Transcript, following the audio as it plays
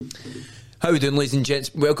How are we doing, ladies and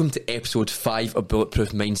gents? Welcome to episode 5 of Bulletproof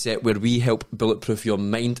Mindset, where we help bulletproof your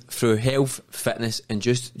mind through health, fitness and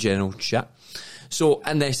just general chat. So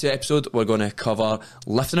in this episode, we're going to cover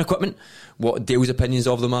lifting equipment, what Dale's opinions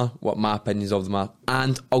of them are, what my opinions of them are,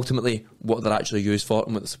 and ultimately what they're actually used for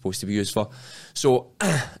and what they're supposed to be used for. So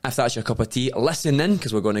if that's your cup of tea, listen in,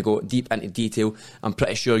 because we're going to go deep into detail. I'm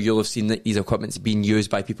pretty sure you'll have seen that these equipment's being used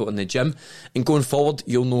by people in the gym, and going forward,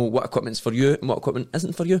 you'll know what equipment's for you and what equipment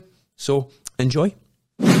isn't for you. So enjoy.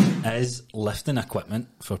 Is lifting equipment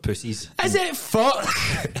for pussies? Is it fuck?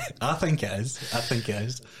 I think it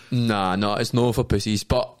is. Nah, no, it's no for pussies.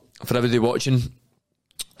 But for everybody watching,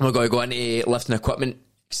 we're going to go into lifting equipment,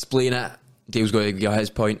 explain it. Dave's going to give his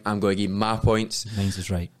point. I'm going to give my points. Mine's is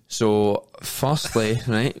right. So, firstly,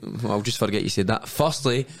 right, well, I'll just forget you said that.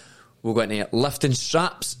 Firstly, we'll go into lifting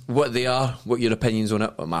straps, what they are, what your opinions on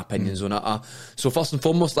it, what my opinions on it are. So first and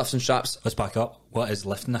foremost, lifting straps. Let's back up. What is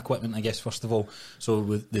lifting equipment, I guess, first of all? So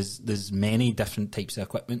there's many different types of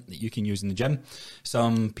equipment that you can use in the gym.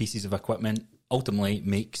 Some pieces of equipment ultimately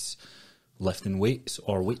makes lifting weights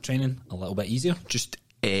or weight training a little bit easier. Just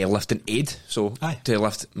lifting aid, so to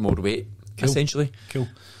lift more weight, essentially. Cool.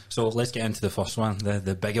 So let's get into the first one,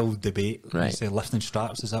 the big old debate. Right. You say lifting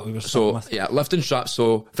straps, is that what we were starting with? Yeah, lifting straps.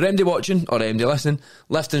 So for MD watching or MD listening,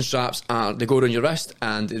 lifting straps are, they go around your wrist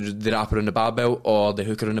and they wrap around the barbell or they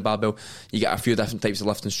hook around the barbell. You get a few different types of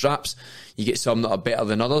lifting straps. You get some that are better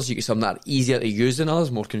than others. You get some that are easier to use than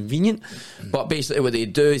others, more convenient. But basically what they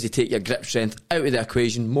do is they take your grip strength out of the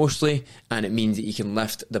equation mostly, and it means that you can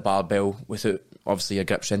lift the barbell without obviously your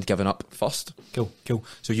grip strength giving up first. Cool.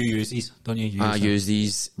 So you use these, don't you? I use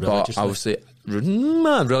these, but obviously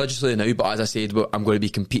religiously now. But as I said, I'm going to be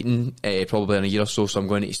competing probably in a year or so, so I'm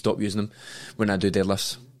going to stop using them when I do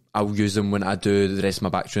deadlifts. I'll use them when I do the rest of my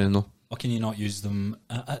back training though. Or can you not use them?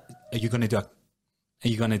 Are you going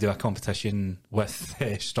to do a competition with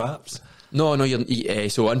straps? No. So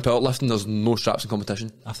in powerlifting, there's no straps in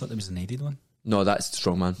competition. I thought there was a needed one. No, that's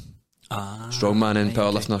strongman. Strongman and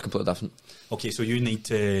powerlifting are completely different. Okay, so you need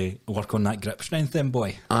to work on that grip strength then,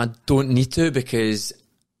 boy. I don't need to, because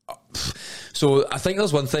so I think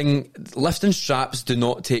there's one thing, lifting straps do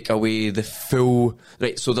not take away the full,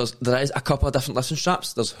 right, so there is a couple of different lifting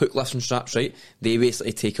straps. There's hook lifting straps, right? They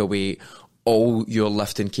basically take away all your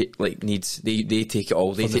lifting needs. They take it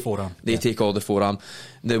all. They take the forearm. They take all the forearm.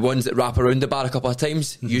 The ones that wrap around the bar a couple of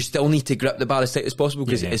times, you still need to grip the bar as tight as possible,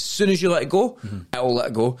 because as soon as you let it go, it'll let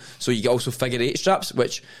it go. So you get also figure 8 straps,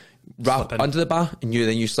 which wrap under the bar, and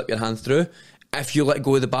then you slip your hand through. If you let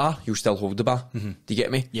go of the bar, you'll still hold the bar. Do you get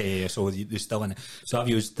me? Yeah. So they're still in it. So I've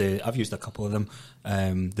used a couple of them.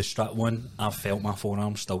 The strap one, I've felt my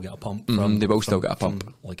forearms still get a pump from. They will still get a pump,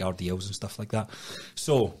 from, like RDLs and stuff like that.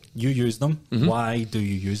 So you use them. Why do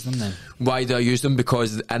you use them then? Why do I use them?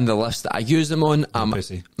 Because in the list that I use them on, I'm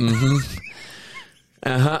pussy.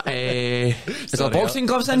 Is there boxing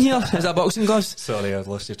gloves in here? Is there boxing gloves? Sorry, I've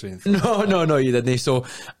lost your train of thought. No, you didn't. So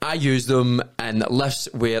I use them in lifts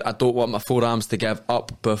where I don't want my forearms to give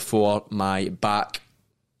up before my back.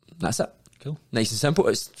 That's it. Cool. Nice and simple.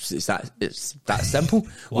 It's that simple.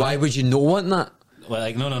 Why would you not want that? Well,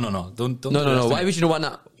 like, no. Don't. No. Why would you not want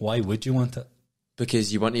that? Why would you want it?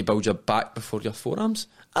 Because you want to build your back before your forearms.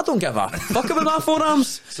 I don't give a fuck about my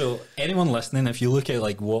forearms. So anyone listening, if you look at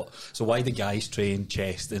why do guys train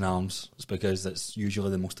chest and arms? It's because that's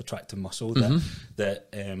usually the most attractive muscle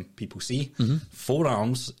that people see.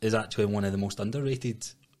 Forearms is actually one of the most underrated.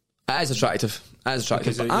 It is attractive. I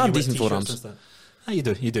have decent forearms. You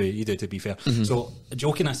do, to be fair. So,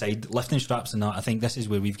 joking aside, lifting straps and that, I think this is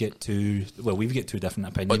where we've got two different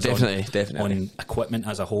opinions definitely. on equipment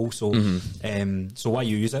as a whole. So, so why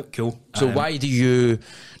you use it? Cool. So why do you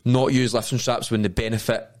not use lifting straps when the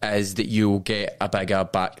benefit is that you'll get a bigger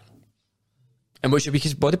back? And what's your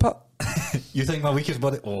weakest body part? You think my weakest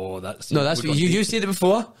body? Oh, that's what you said it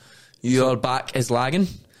before. Your back is lagging.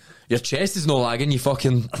 Your chest is no lagging. You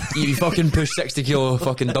fucking push 60 kilo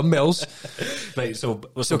fucking dumbbells. Right. So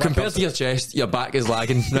compared to your chest, your back is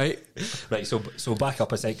lagging. Right. Right. So back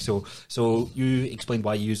up a sec. So you explained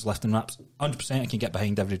why you use lifting wraps. 100%. I can get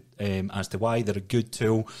behind every as to why they're a good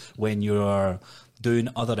tool when you're doing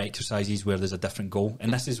other exercises where there's a different goal.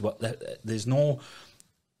 And this is what there's no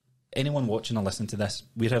anyone watching or listening to this.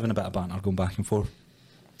 We're having a bit of banter going back and forth.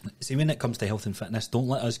 See, when it comes to health and fitness, don't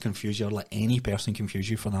let us confuse you, or let any person confuse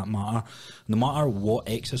you for that matter. No matter what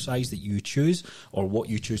exercise that you choose or what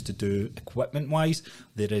you choose to do equipment wise,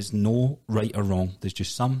 there is no right or wrong. There's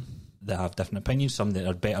just some that have different opinions, some that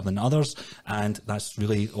are better than others, and that's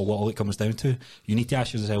really what all it comes down to. You need to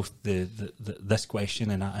ask yourself this question,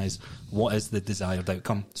 and that is, what is the desired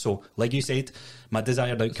outcome? So, like you said, my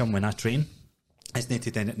desired outcome when I train is not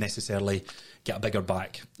to necessarily get a bigger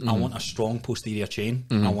back. I want a strong posterior chain.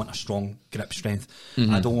 I want a strong grip strength.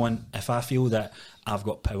 I don't want, if I feel that I've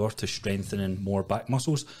got power to strengthening more back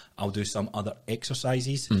muscles, I'll do some other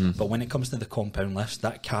exercises. But when it comes to the compound lifts,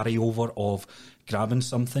 that carryover of grabbing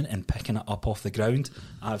something and picking it up off the ground,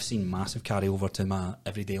 I've seen massive carryover to my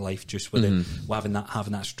everyday life just with having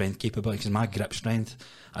that strength capability. Because my grip strength,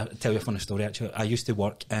 I'll tell you a funny story actually. I used to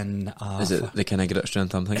work in is it the kind of grip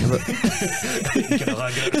strength I'm thinking about?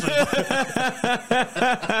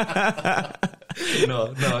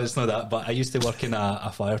 No, it's not that. But I used to work in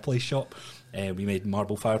a fireplace shop. We made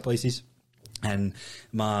marble fireplaces, and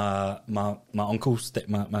my uncle,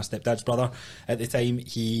 my stepdad's brother, at the time,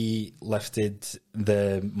 he lifted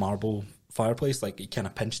the marble fireplace, like he kind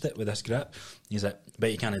of pinched it with this grip. He's like,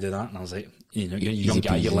 "Bet you can't do that." And I was like, "You're a young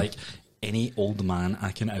guy. You're like any old man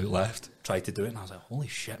I can outlift. Try to do it." And I was like, "Holy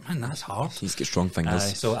shit, man, that's hard." He's got strong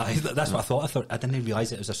fingers. That's what I thought. I didn't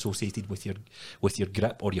realise it was associated with your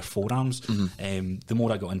grip or your forearms. The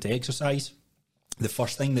more I got into exercise, the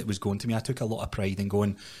first thing that was going to me, I took a lot of pride in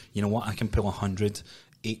going, you know what, I can pull 100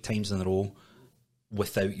 8 times in a row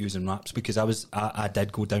without using wraps, because I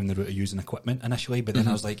did go down the route of using equipment initially, but then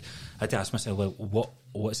I was like, I had to ask myself, well,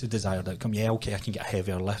 what's the desired outcome? Yeah, okay, I can get a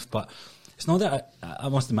heavier lift, but it's not that I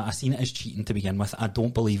must admit, I seen it as cheating to begin with. I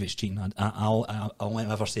don't believe it's cheating. I'll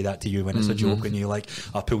never say that to you when it's a joke, when you're like,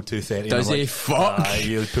 I pulled 230. Does he? Fuck.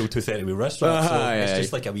 You pulled 230 with wrist wraps. So it's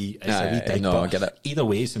just like a wee dig. No, I get it. Either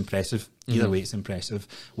way, it's impressive.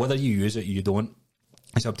 Whether you use it or you don't,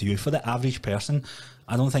 it's up to you. For the average person,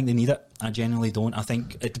 I don't think they need it. I genuinely don't. I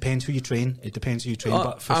think it depends who you train.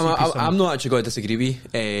 But for I'm not actually going to disagree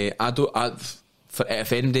with you.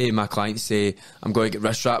 If any day my clients say I'm going to get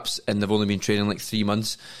wrist straps and they've only been training like 3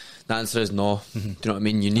 months, the answer is no. Do you know what I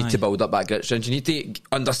mean? You need to build up that grip strength. You need to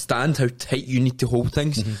understand how tight you need to hold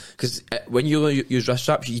things, because when you use wrist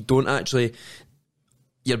straps, you don't actually,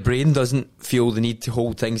 your brain doesn't feel the need to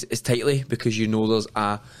hold things as tightly, because you know there's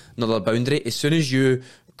another boundary. As soon as you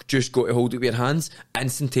just go to hold it with your hands,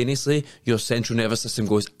 instantaneously your central nervous system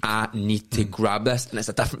goes, I need to grab this, and it's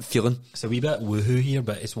a different feeling. It's a wee bit woohoo here,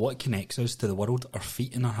 but it's what connects us to the world. Our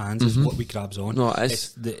feet and our hands is what we grabs on. No, it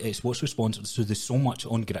is. It's what's responsible. So there's so much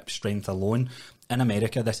on grip strength alone. In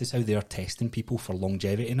America, this is how they're testing people for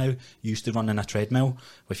longevity now. You used to run in a treadmill.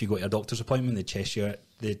 If you go to a doctor's appointment, they check your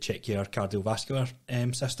cardiovascular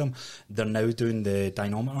system. They're now doing the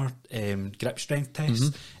dynamometer grip strength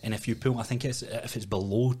test. And if you pull, I think if it's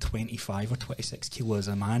below 25 or 26 kilos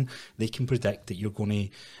a man, they can predict that you're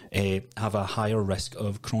going to have a higher risk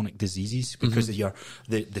of chronic diseases, because of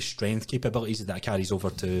the strength capabilities that carries over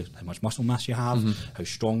to how much muscle mass you have, how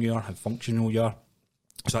strong you are, how functional you are.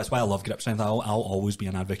 So that's why I love grip strength. I'll always be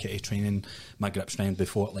an advocate of training my grip strength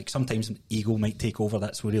before. Like, sometimes ego might take over.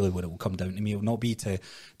 That's really what it will come down to me. It will not be to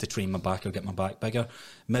train my back or get my back bigger.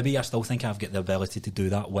 Maybe I still think I've got the ability to do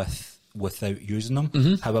that without using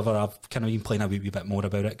them. However, I've kind of been playing a wee bit more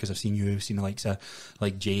about it, because I've seen the likes of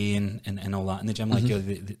like Jay and all that in the gym.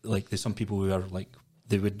 Like there's some people who are like,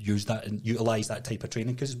 they would use that and utilise that type of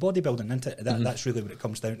training, because it's bodybuilding, isn't it? That's really what it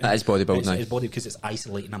comes down to. That is bodybuilding. It's body, because it's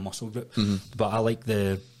isolating a muscle group. But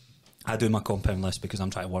I do my compound list because I'm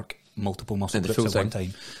trying to work multiple muscle groups at one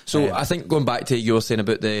time. So I think going back to you were saying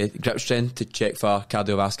about the grip strength to check for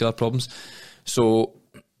cardiovascular problems. So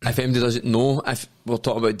if anybody doesn't know, we'll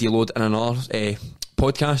talk about deload in another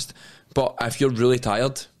podcast. But if you're really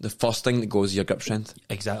tired, the first thing that goes is your grip strength.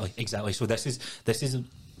 Exactly. So this is.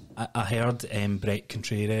 I heard Brett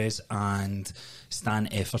Contreras and Stan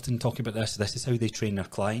Efferton talk about this. This is how they train their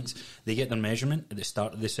clients. They get their measurement at the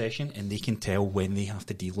start of the session, and they can tell when they have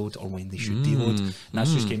to deload or when they should deload. And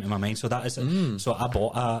that's just came to my mind. So that is it. So I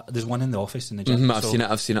bought there's one in the office in the gym.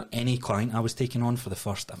 I've seen it. Any client I was taking on for the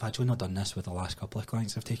first, I've actually not done this with the last couple of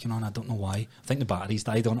clients I've taken on. I don't know why. I think the batteries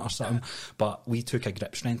died on it or something. But we took a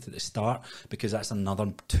grip strength at the start, because that's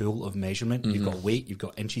another tool of measurement. You've got weight, you've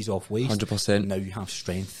got inches off waist. 100%. Now you have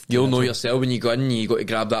strength. You'll know yourself when you go in and you got to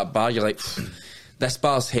grab that bar, you're like, this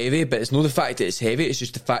bar's heavy, but it's not the fact that it's heavy, it's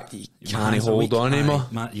just the fact that you can't hold on anymore.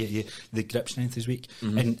 The grip strength is weak.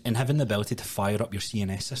 And having the ability to fire up your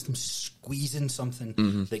CNS system, squeezing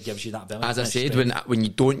something that gives you that ability. As I said, when you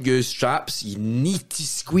don't use straps, you need to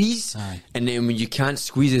squeeze. And then when you can't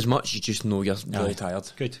squeeze as much, you just know you're really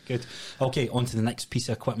tired. Good. Okay, on to the next piece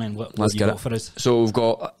of equipment. What you got for us? So we've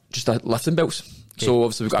got just lifting belts. So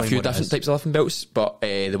obviously we've got a Explain few what it different is. types of lifting belts, but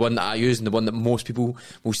the one that I use and the one that most people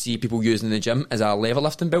will see people using in the gym is a lever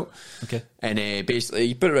lifting belt. Okay. And basically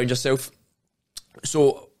you put it around yourself.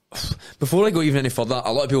 So before I go even any further,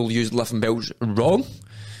 a lot of people use lifting belts wrong.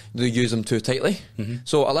 They use them too tightly.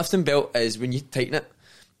 So a lifting belt is when you tighten it.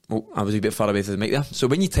 Oh, I was a bit far away from the mic there. So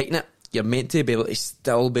when you tighten it, you're meant to be able to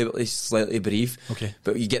still be able to slightly breathe. Okay.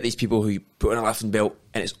 But you get these people who put on a lifting belt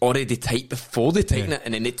and it's already tight before they tighten it,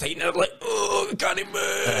 and then they tighten it like, oh, I can't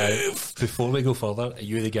move. Before we go further, are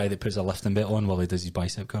you the guy that puts a lifting belt on while he does his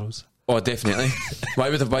bicep curls? Oh, definitely. Why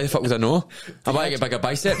the fuck would I know? I might get bigger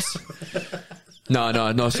biceps.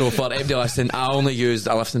 No. So for everybody listening, I only use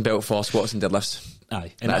a lifting belt for squats and deadlifts.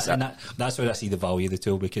 Aye, and that's where I see the value of the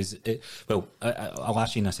tool, because I'll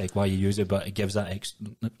ask you in a sec why you use it, but it gives that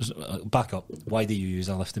back up. Why do you use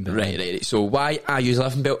a lifting belt? Right. So why I use a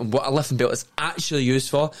lifting belt and what a lifting belt is actually used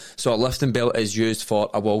for. So a lifting belt is used for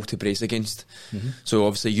a wall to brace against. So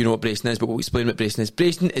obviously you know what bracing is, but we'll explain what bracing is.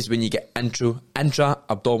 Bracing is when you get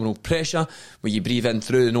intra-abdominal pressure, where you breathe in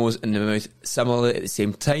through the nose and the mouth similarly at the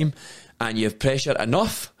same time, and you have pressure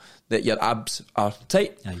enough that your abs are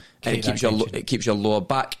tight. Aye, and it keeps your lower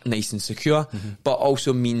back nice and secure, but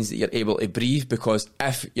also means that you're able to breathe, because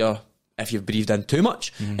if you've breathed in too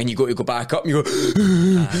much and you got to go back up and you go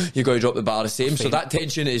you got to drop the bar the same, so that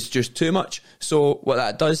tension is just too much. So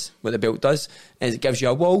what the belt does is it gives you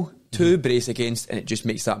a wall to brace against, and it just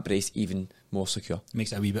makes that brace even more secure.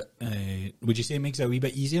 Makes it a wee bit. Would you say it makes it a wee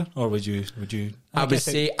bit easier, or would you? I would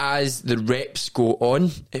say as the reps go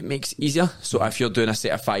on, it makes it easier. So if you're doing a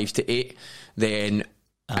set of 5 to 8, then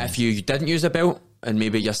if you didn't use a belt and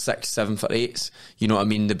maybe you're 6, 7 for 8s, you know what I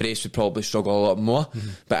mean, the brace would probably struggle a lot more.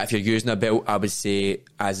 But if you're using a belt, I would say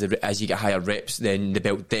as you get higher reps, then the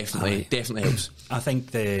belt definitely helps. I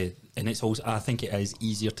think I think it is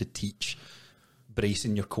easier to teach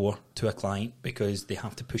bracing your core to a client, because they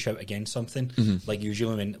have to push out against something. Like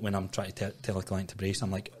usually when I'm trying to tell a client to brace,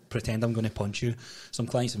 I'm like, pretend I'm going to punch you. Some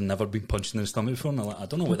clients have never been punched in the stomach before, and they're like, I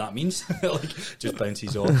don't know what that means. Like, just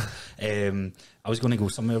bounces off. I was going to go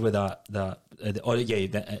somewhere with it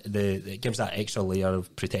gives that extra layer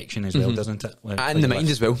of protection as well, doesn't it? And the mind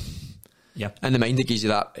as well. Yeah. And the mind, it gives you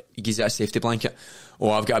that safety blanket.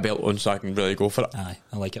 Oh, I've got a belt on, so I can really go for it. Aye,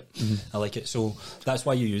 I like it. I like it. So that's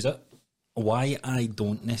why you use it. Why I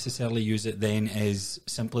don't necessarily use it then is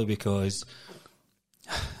simply because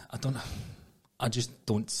I just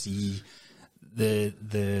don't see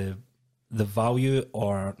the value,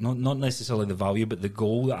 or not necessarily the value, but the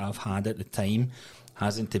goal that I've had at the time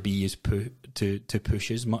hasn't to be to push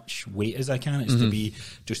as much weight as I can. It's to be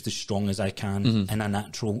just as strong as I can in a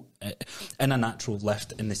natural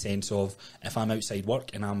lift, in the sense of, if I'm outside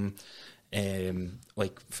work and I'm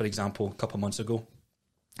like, for example, a couple of months ago,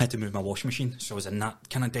 I had to move my washing machine, so I was in that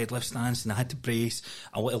kind of deadlift stance, and I had to brace.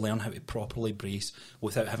 I want to learn how to properly brace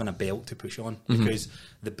without having a belt to push on, because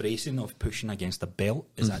the bracing of pushing against a belt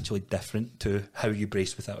is actually different to how you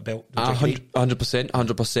brace without a belt.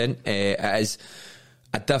 100%. It is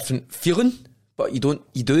a different feeling, but you do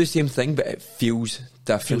the same thing, but it feels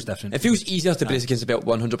different. It feels easier to brace against a belt,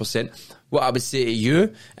 100%. What I would say to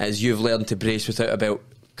you is, you've learned to brace without a belt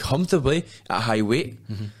comfortably at a high weight.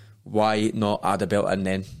 Why not add a belt in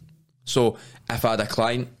then? So if I had a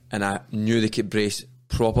client and I knew they could brace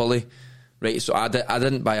properly, right, so I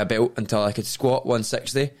didn't buy a belt until I could squat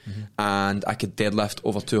 160 and I could deadlift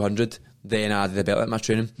over 200, then I added the belt in my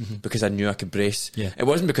training, because I knew I could brace. It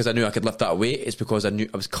wasn't because I knew I could lift that weight, it's because I knew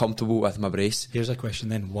I was comfortable with my brace. Here's a question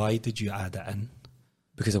then, why did you add it in?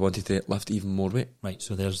 Because I wanted to lift even more weight. Right,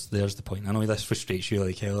 so there's the point. I know this frustrates you,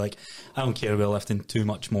 like how, like, I don't care about lifting too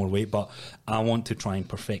much more weight, but I want to try and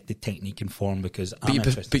perfect the technique and form, because I'm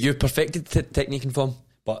interested. But you've perfected the technique and form.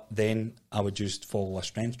 But then I would just follow a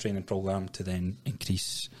strength training program to then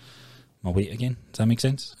increase my weight again. Does that make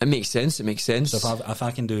sense? It makes sense. So if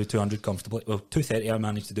I can do 200 comfortably, well, 230 I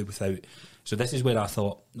managed to do without. So this is where I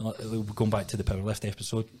thought, going back to the powerlift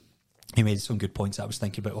episode, he made some good points that I was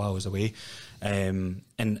thinking about while I was away. And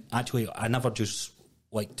actually, I never just,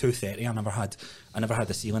 like, 230, I never had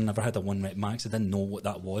a ceiling, never had a 1 rep max. I didn't know what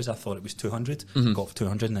that was. I thought it was 200. Got for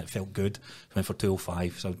 200 and it felt good. Went for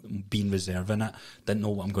 205, so being reserve in it. Didn't know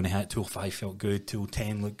what I'm going to hit. 205 felt good.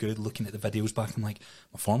 210 looked good. Looking at the videos back, I'm like,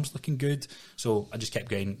 my form's looking good. So I just kept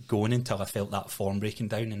going until I felt that form breaking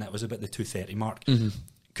down, and that was about the 230 mark.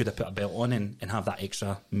 Could I put a belt on and have that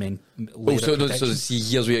extra layer of protection? So see,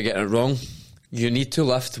 here's where you're getting it wrong. You need to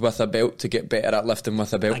lift with a belt to get better at lifting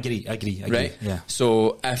with a belt. I agree. Right? Yeah.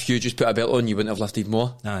 So if you just put a belt on, you wouldn't have lifted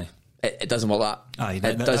more. Aye. It doesn't work that. Aye, It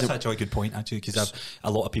that's doesn't. actually a good point, actually, because a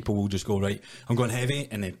lot of people will just go, right, I'm going heavy,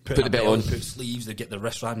 and then put the a belt belt on. put sleeves, they get the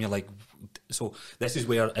wrist wrap, and you're like, so this is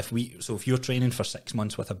where if you're training for 6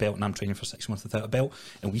 months with a belt, and I'm training for 6 months without a belt,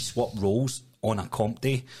 and we swap roles on a comp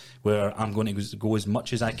day, where I'm going to go as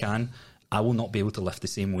much as I can, I will not be able to lift the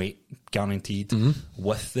same weight, guaranteed,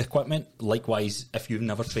 with the equipment. Likewise, if you've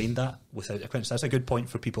never trained that without equipment, so that's a good point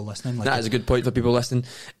for people listening. Like, That is a good point for people listening.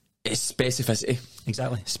 It's specificity.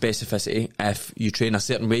 exactly. Specificity. If you train a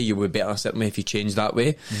certain way, you will be better a certain way. If you change that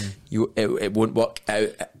way, it won't work out.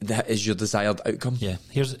 That is your desired outcome. Yeah,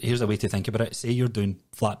 here's a way to think about it. Say you're doing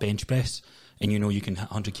flat bench press, and you know you can hit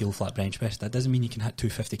 100 kilo flat bench press. That doesn't mean you can hit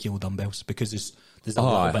 250 kilo dumbbells, because there's a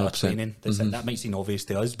little bit of 100%. training. That might seem obvious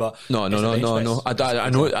to us, but No. it's a bench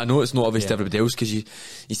press. I know it's not obvious to Yeah. everybody else, because you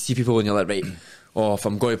see people and you're like, right, oh, if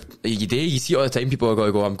I'm going, you see it all the time. People are going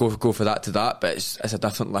to go, I'm going to go for that to that, but it's a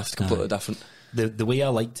different lift, completely different. The way I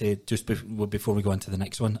like to, just before we go into the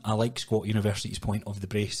next one, I like Squat University's point of the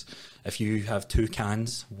brace. If you have 2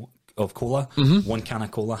 cans of cola, one can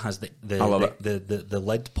of cola has I love it. the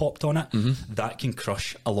lid popped on it, that can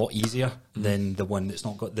crush a lot easier than the one that's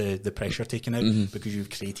not got the pressure taken out, because you've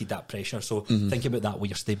created that pressure. So think about that with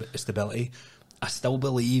your stability. I still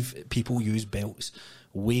believe people use belts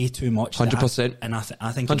way too much. 100%. And I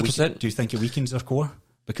think 100%. do you think it weakens their core?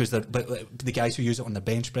 Because the guys who use it on the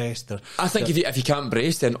bench press, I think if you can't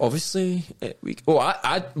brace, then obviously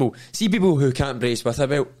see people who can't brace with a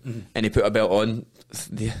belt and they put a belt on,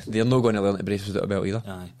 they're not going to learn to brace without a belt either.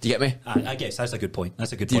 Aye. Do you get me? I guess that's a good point.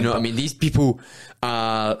 That's a good Do you point. know what I mean? These people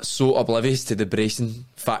are so oblivious to the bracing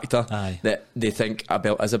factor Aye. that they think a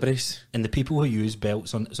belt is a brace. And the people who use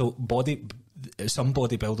belts on, some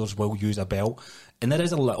bodybuilders will use a belt, and there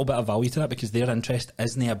is a little bit of value to that, because their interest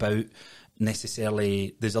isn't about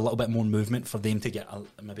necessarily, there's a little bit more movement for them to get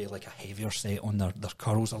maybe like a heavier set on their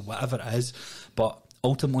curls or whatever it is. But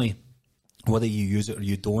ultimately, whether you use it or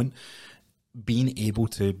you don't, being able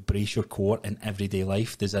to brace your core in everyday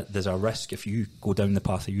life, there's a risk if you go down the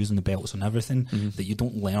path of using the belts on everything that you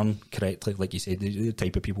don't learn correctly. Like you said, the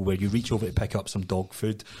type of people where you reach over to pick up some dog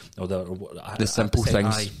food or The simple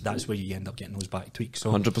things. that's where you end up getting those back tweaks.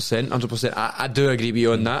 So 100%. I do agree with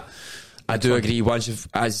you on that. I do agree.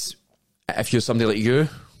 If you're somebody like you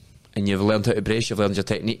and you've learned how to brace, you've learned your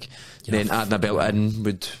technique, then adding a belt in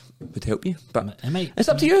would help you. But it's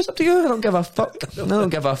up to you. I don't give a fuck. I don't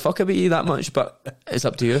give a fuck about you that much, but it's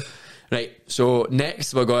up to you. Right, so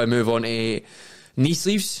next we're going to move on to knee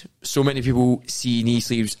sleeves. So many people see knee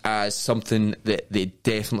sleeves as something that they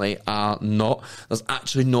definitely are not. There's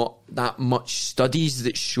actually not that much studies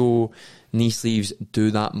that show knee sleeves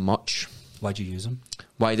do that much. why do you use them?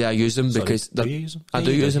 Why do I use them? Sorry, Because do you use them? I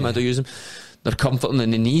do use them. I do use them. They're comforting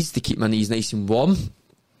in the knees to keep my knees nice and warm.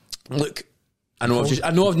 Look, I know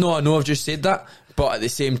I've just said that, but at the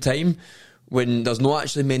same time, when there's not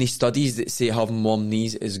actually many studies that say having warm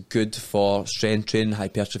knees is good for strength training,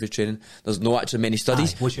 hypertrophy training, there's not actually many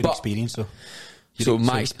studies. What's your experience though?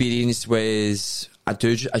 My experience was I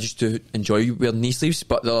just do enjoy wearing knee sleeves,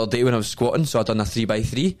 but the other day when I was squatting, so I'd done a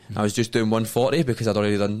 3x3, I was just doing 140 because I'd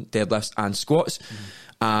already done deadlifts and squats.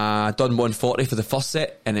 I'd done 140 for the first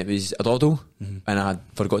set and it was a doddle, and I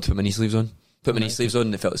forgot to put my knee sleeves on. Put my knee sleeves on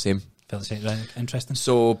and it felt the same. Right, interesting.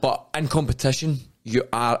 So, but in competition, you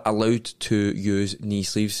are allowed to use knee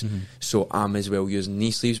sleeves. So I'm as well using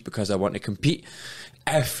knee sleeves because I want to compete.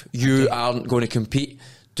 If you aren't going to compete,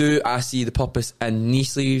 do I see the purpose in knee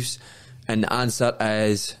sleeves? And the answer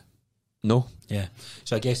is no. Yeah.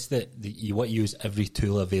 So I guess that you want to use every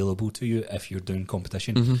tool available to you if you're doing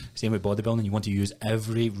competition. Same with bodybuilding, you want to use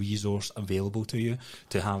every resource available to you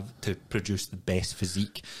to produce the best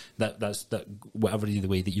physique. That's whatever the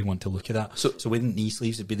way that you want to look at that. So with knee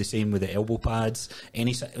sleeves, it'd be the same with the elbow pads. I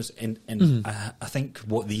think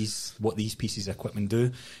what these pieces of equipment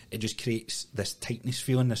do, it just creates this tightness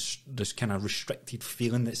feeling, this kind of restricted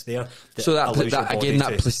feeling that's there.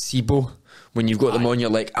 That placebo. When you've got them on, you're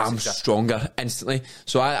like, I'm stronger instantly.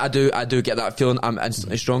 So I do get that feeling. I'm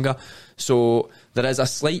instantly stronger. So there is a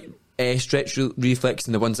slight stretch reflex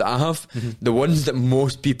in the ones that I have. The ones that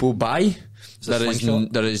most people buy, there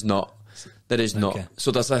is not. Okay.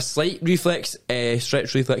 So there's a slight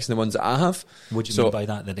stretch reflex in the ones that I have. What do you mean by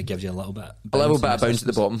that? That it gives you a little bit of bounce at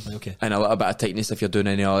the bottom, and a little bit of tightness if you're doing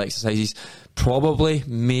any other exercises. Probably,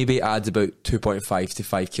 maybe adds about 2.5 to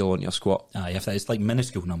 5 kilo on your squat. If that is like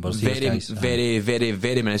minuscule numbers. Very,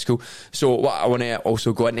 very minuscule. So what I want to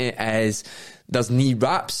also go into is there's knee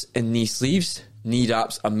wraps and knee sleeves. Knee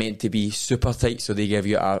wraps are meant to be super tight, so they give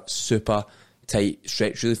you a super tight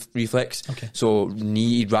stretch reflex. Okay. So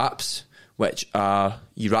knee wraps which are,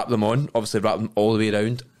 you wrap them on, obviously wrap them all the way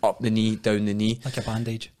around, up the knee, down the knee. Like a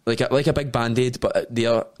bandage. Like a big band-aid, but they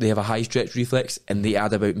have a high stretch reflex, and they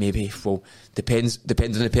add about maybe, well, depends on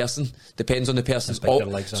the person. Depends on the person's. How big their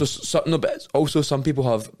legs are. No, but also some people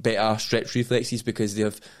have better stretch reflexes because they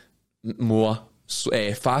have more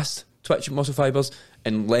fast twitch muscle fibres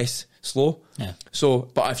and less slow. Yeah. So,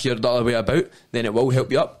 but if you're the other way about, then it will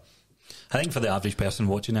help you up. I think for the average person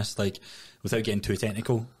watching this, like, without getting too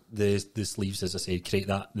technical, the sleeves, as I say, create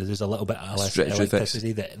that. There's a little bit of Stretch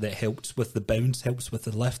electricity that helps with the bounce, helps with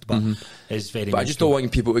the lift, but is very. But I just don't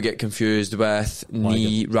want people to get confused with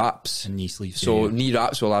knee wraps and knee sleeves. So knee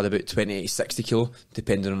wraps will add about 20 to 60 kilo,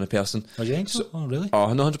 depending on the person. Oh, you think so? Oh, really?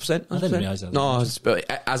 Oh, no, 100%. I didn't realise that. No, but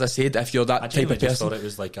as I said, if you're that type of just person, thought it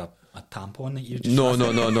was like a tampon that you just. No.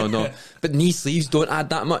 But knee sleeves don't add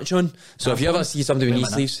that much on. So if you ever see somebody with knee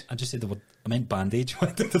sleeves, I just said the word. I meant bandage.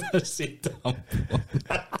 Why did I say tampon?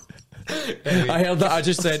 I heard that. I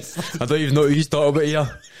just said, I don't even know what he's talking about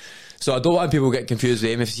here. So I don't want people to get confused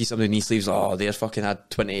with them if you see somebody with knee sleeves. Oh, they're fucking had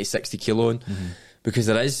 20 to 60 kilo on, because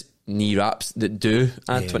there is knee wraps that do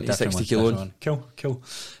add 20 to 60 kilo on. Cool.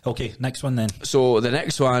 Okay, next one then. So the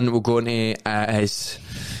next one we'll go into is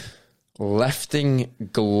lifting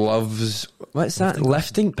gloves. What's that?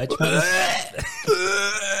 Lifting bitch mittens.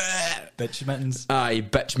 Bitch mittens. Aye,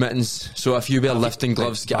 bitch mittens. So if you wear lifting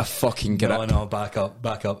gloves, get a fucking grip. No, back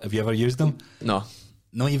up. Have you ever used them? No.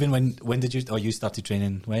 Not even when did you? Oh, you started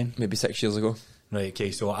training when? Maybe 6 years ago. Right.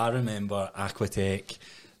 Okay. So I remember Aquatech,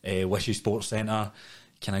 Wishy Sports Centre.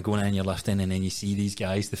 Kind of going in, you're lifting, and then you see these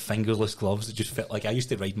guys, the fingerless gloves that just fit. Like, I used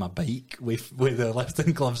to ride my bike with the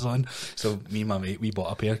lifting gloves on. So me and my mate, we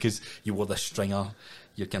bought a pair because you wore the stringer,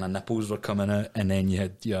 your kind of nipples were coming out, and then you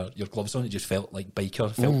had your gloves on. It just felt like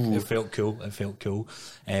biker. It felt cool.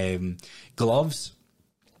 Gloves.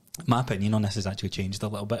 My opinion on this has actually changed a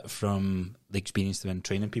little bit from the experience when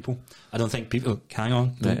training people. I don't think people. Hang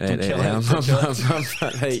on, don't kill it.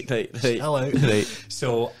 Right. Chill out. Right.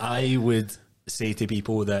 So I would say to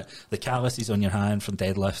people that the calluses on your hand from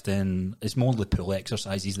deadlifting is more the pull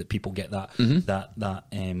exercises that people get that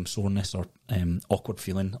soreness or awkward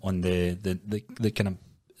feeling on the kind of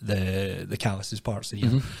the calluses parts of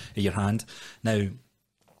your hand. Now,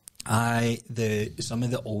 some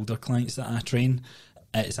of the older clients that I train,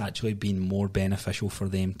 it's actually been more beneficial for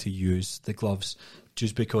them to use the gloves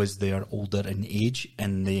just because they are older in age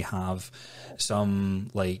and they have some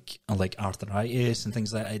like arthritis and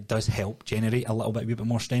things like that. It does help generate a little bit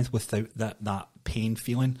more strength without that pain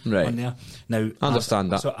feeling on there. Now, I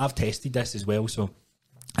understand that. So I've tested this as well. So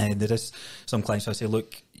there is some clients I say,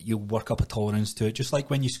 look, you work up a tolerance to it, just like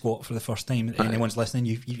when you squat for the first time. Anyone's listening,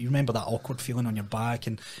 you remember that awkward feeling on your back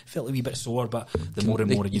and felt a wee bit sore, but the more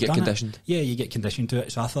and more you get conditioned. You get conditioned to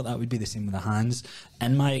it. So I thought that would be the same with the hands.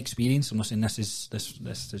 In my experience, I'm not saying this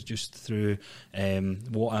is just through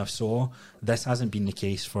what I've saw. This hasn't been the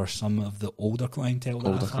case for some of the older clientele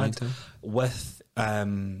that I've had. With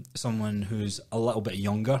someone who's a little bit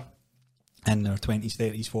younger, in their 20s,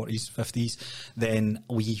 30s, 40s, 50s, then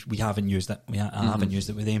we haven't used it. I haven't used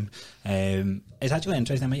it with them. It's actually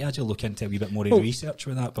interesting. I might actually look into a wee bit more research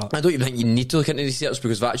with that. But I don't even think you need to look into research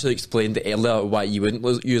because I've actually explained it earlier why you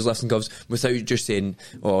wouldn't use lifting gloves without just saying,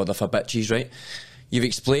 oh, they're for bitches, right? You've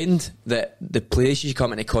explained that the place you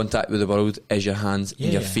come into contact with the world is your hands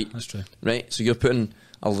and your feet. That's true. Right? So you're putting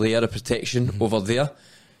a layer of protection over there.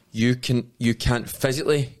 You can't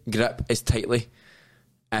physically grip as tightly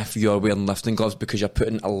if you're wearing lifting gloves because you're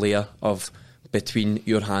putting a layer of between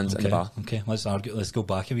your hands and the bar. Okay, let's go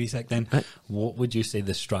back a wee sec then. Right. What would you say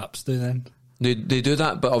the straps do then? They do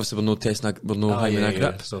that, but obviously we're not testing, we're not having a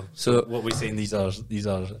grip. So what we're saying, these are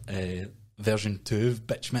version 2 of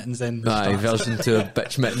bitch mittens then? Aye, version 2 of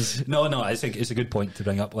bitch mittens. No, I think it's a good point to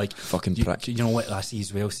bring up. Like, fucking prick. You know what I see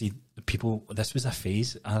as well? See, people, this was a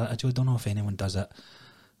phase. I actually don't know if anyone does it.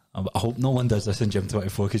 I hope no one does this in Gym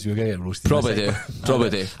 24 because we're going to get roasted. Probably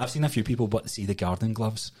do. I've seen a few people, but see the gardening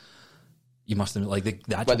gloves. You must have, like, the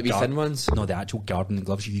actual... What, the wee thin ones? No, the actual gardening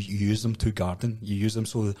gloves. You use them to garden. You use them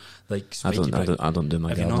so, like... I don't do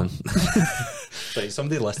my gardening. Right,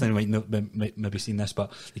 somebody listening might maybe seen this,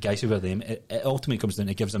 but the guys who wear them, it ultimately comes down,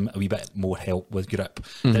 it gives them a wee bit more help with grip.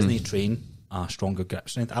 Doesn't it train a stronger grip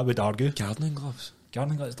strength? I would argue. Gardening gloves?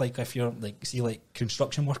 Gardening gloves, like, if you're, like, see, like,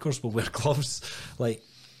 construction workers will wear gloves, like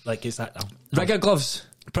is that rigger gloves?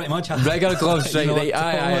 Pretty much. Rigger gloves, right?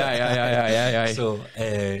 Aye. So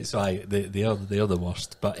they're the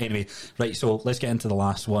worst. But anyway, right. So let's get into the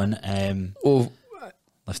last one.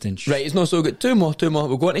 lifting. Right, it's not so good. Two more.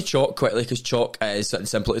 We'll go into chalk quickly because chalk is something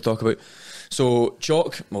simple to talk about. So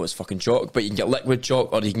chalk, well, it's fucking chalk, but you can get liquid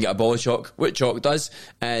chalk or you can get a ball of chalk. What chalk does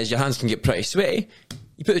is your hands can get pretty sweaty.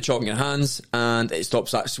 You put the chalk in your hands and it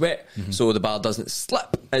stops that sweat, so the bar doesn't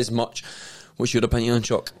slip as much. What's your opinion on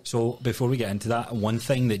chalk? So before we get into that, one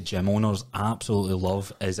thing that gym owners absolutely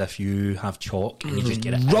love is if you have chalk and you just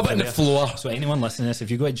get it Rub it in the everywhere. floor. So anyone listening to this,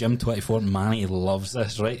 if you go to Gym 24, Manny loves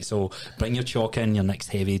this, right? So bring your chalk in your next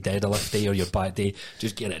heavy deadlift day or your back day,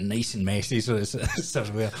 just get it nice and messy so it's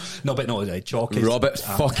everywhere. No, chalk is... Rub it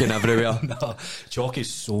fucking everywhere. No, chalk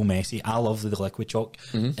is so messy. I love the liquid chalk.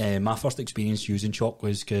 My first experience using chalk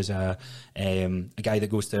was because a guy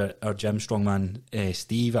that goes to our gym, Strongman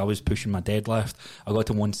Steve, I was pushing my deadlift. I got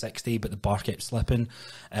to 160, but the bar kept slipping.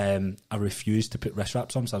 I refused to put wrist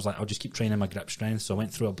wraps on, so I was like, I'll just keep training my grip strength. So I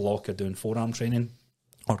went through a block of doing forearm training,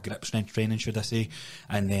 or grip strength training, should I say.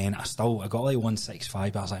 And then I got like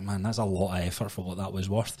 165, but I was like, man, that's a lot of effort for what that was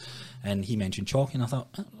worth. And he mentioned chalk, and I thought,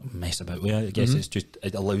 mess about with it. I guess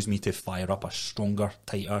it allows me to fire up a stronger,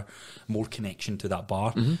 tighter, more connection to that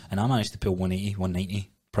bar. And I managed to pull 180, 190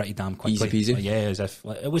 pretty damn quickly. Easy peasy. Yeah, as if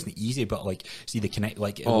it wasn't easy, but like, see the connect,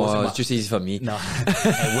 like, It's just easy for me. No,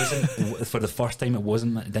 it wasn't. For the first time, it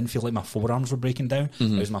didn't feel like my forearms were breaking down.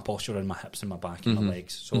 It was my posture and my hips and my back and my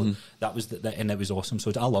legs. So that was and it was awesome.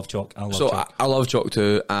 So I love chalk. I love chalk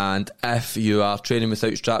too. And if you are training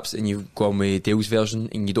without straps and you've gone with Dale's version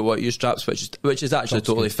and you don't want to use straps, which is actually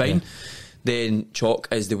totally fine, then chalk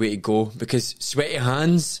is the way to go, because sweaty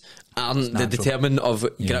hands aren't the determinant of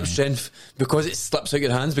grip strength, because it slips out your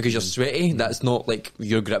hands because you're sweaty. That's not like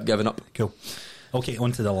your grip giving up. Cool. Okay,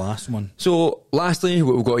 on to the last one. So lastly,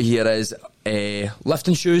 what we've got here is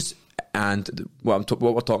lifting shoes, and what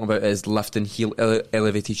we're talking about is lifting heel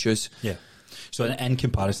elevated shoes. Yeah. So in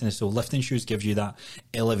comparison, so lifting shoes gives you that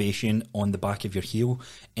elevation on the back of your heel.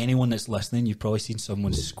 Anyone that's listening, you've probably seen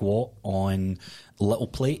someone squat on little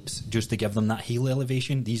plates just to give them that heel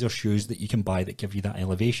elevation. These are shoes that you can buy that give you that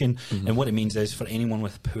elevation. And what it means is, for anyone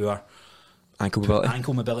with poor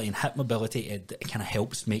ankle mobility and hip mobility, it kind of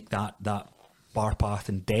helps make that bar path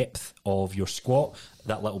and depth of your squat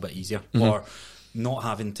that little bit easier. Or not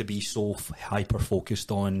having to be so hyper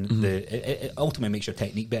focused on it ultimately makes your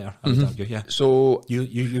technique better, I would argue. Yeah. So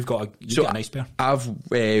you've got a nice pair. I've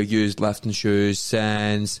used lifting shoes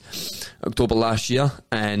since October last year,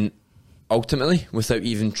 and ultimately, without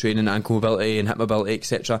even training ankle mobility and hip mobility,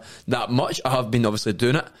 etc., that much, I have been obviously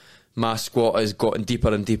doing it. My squat has gotten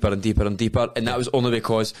deeper and deeper and deeper and deeper, and that was only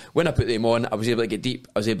because when I put them on, I was able to get deep,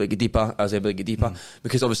 I was able to get deeper, I was able to get deeper,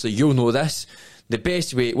 because obviously you'll know this.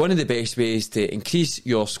 One of the best ways to increase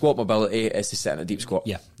your squat mobility is to sit in a deep squat.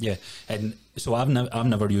 Yeah. And so I've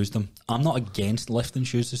never used them. I'm not against lifting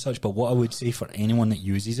shoes as such, but what I would say for anyone that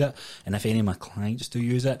uses it, and if any of my clients do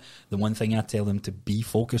use it, the one thing I tell them to be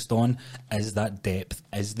focused on is that depth,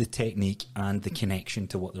 is the technique and the connection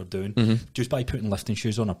to what they're doing. Just by putting lifting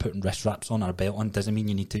shoes on or putting wrist wraps on or a belt on doesn't mean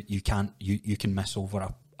you can miss over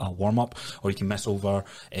a warm up, or you can miss over.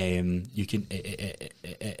 It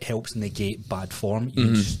helps negate bad form.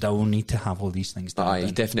 You still need to have all these things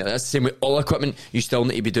done. Definitely. That's the same with all equipment. You still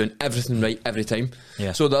need to be doing everything right every time.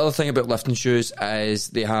 Yeah. So the other thing about lifting shoes is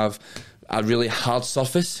they have a really hard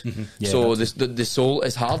surface. So the sole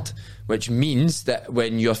is hard, which means that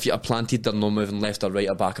when your feet are planted, they're not moving left or right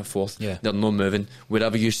or back or forth. They're not moving.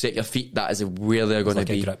 Wherever you set your feet, that is where they're going to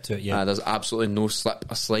be. A grip to it, there's absolutely no slip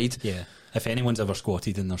or slide. Yeah. If anyone's ever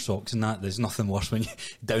squatted in their socks and that, there's nothing worse when you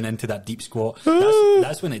down into that deep squat.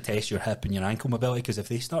 That's when it tests your hip and your ankle mobility, because if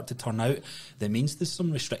they start to turn out, that means there's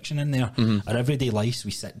some restriction in there. Our everyday lives,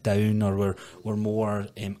 we sit down, or we're more,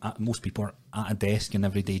 most people are at a desk in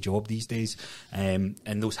everyday job these days, and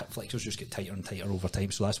those hip flexors just get tighter and tighter over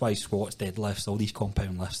time. So that's why squats, deadlifts, all these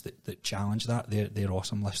compound lifts that challenge that, they're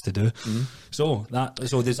awesome lifts to do. So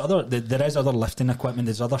there is other lifting equipment,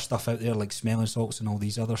 there's other stuff out there like smelling salts and all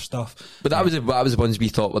these other stuff. But that was the ones we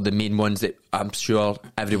thought were the main ones that I'm sure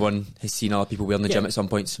everyone has seen other people wear in the gym at some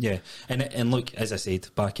points. Yeah, and look, as I said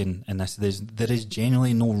back in this, there is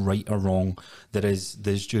generally no right or wrong. There's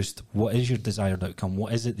just, what is your desired outcome?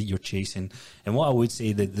 What is it that you're chasing? And what I would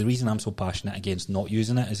say, that the reason I'm so passionate against not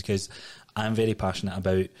using it is because I'm very passionate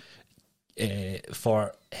about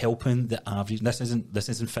for helping the average. This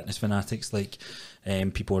isn't fitness fanatics, like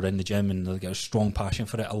people are in the gym and they've got a strong passion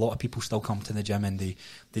for it. A lot of people still come to the gym and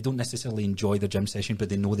they don't necessarily enjoy their gym session, but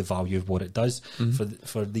they know the value of what it does.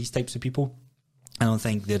 For these types of people, I don't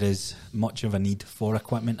think there is much of a need for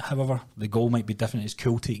equipment. However, the goal might be different. It's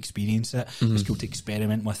cool to experience it. It's cool to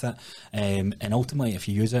experiment with it. And ultimately, if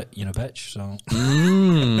you use it, you're a bitch. So,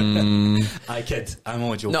 I kid. I'm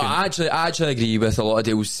only joking. No, I actually agree with a lot of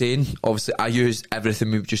Dale's saying. Obviously, I use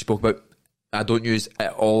everything we've just spoke about. I don't use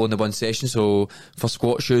it all in the one session. So for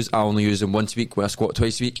squat shoes, I only use them once a week, where I squat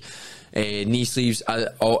twice a week. Knee sleeves, if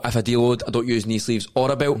I deload, I don't use knee sleeves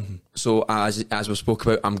or a belt. So as we spoke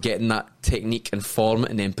about, I'm getting that technique and form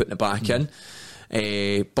and then putting it back in.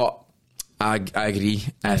 But I agree.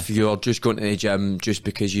 If you're just going to the gym just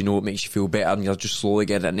because you know it makes you feel better and you're just slowly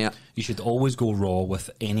getting in there, you should always go raw with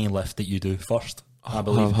any lift that you do first. I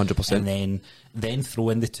believe 100%. And then throw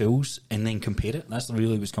in the tools and then compare it. That's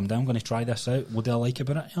really what's come down. I'm going to try this out. What do I like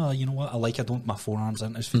about it? Oh, you know what? I don't. My forearms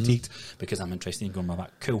aren't as fatigued because I'm interested in going my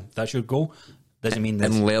back. Cool. That's your goal. Doesn't mean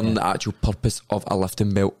and learn the actual purpose of a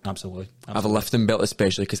lifting belt. Absolutely. Of a lifting belt,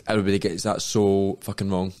 especially because everybody gets that so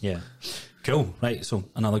fucking wrong. Yeah. Cool. Right. So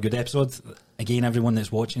another good episode. Again, everyone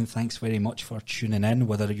that's watching, thanks very much for tuning in,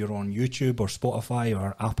 whether you're on YouTube or Spotify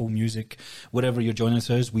or Apple Music, wherever you're joining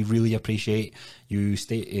us. We really appreciate you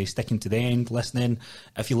sticking to the end, listening.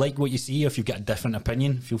 If you like what you see, if you've got a different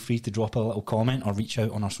opinion, feel free to drop a little comment or reach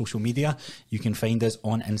out on our social media. You can find us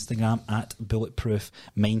on Instagram at Bulletproof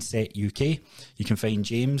Mindset UK. You can find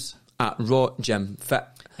James at Raw Gym Fit.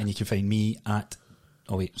 And you can find me at...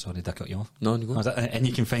 Oh wait, sorry, did I cut you off? No, you go. And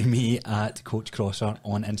you can find me at Coach Crosser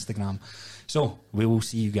on Instagram. So we will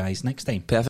see you guys next time. Perfect.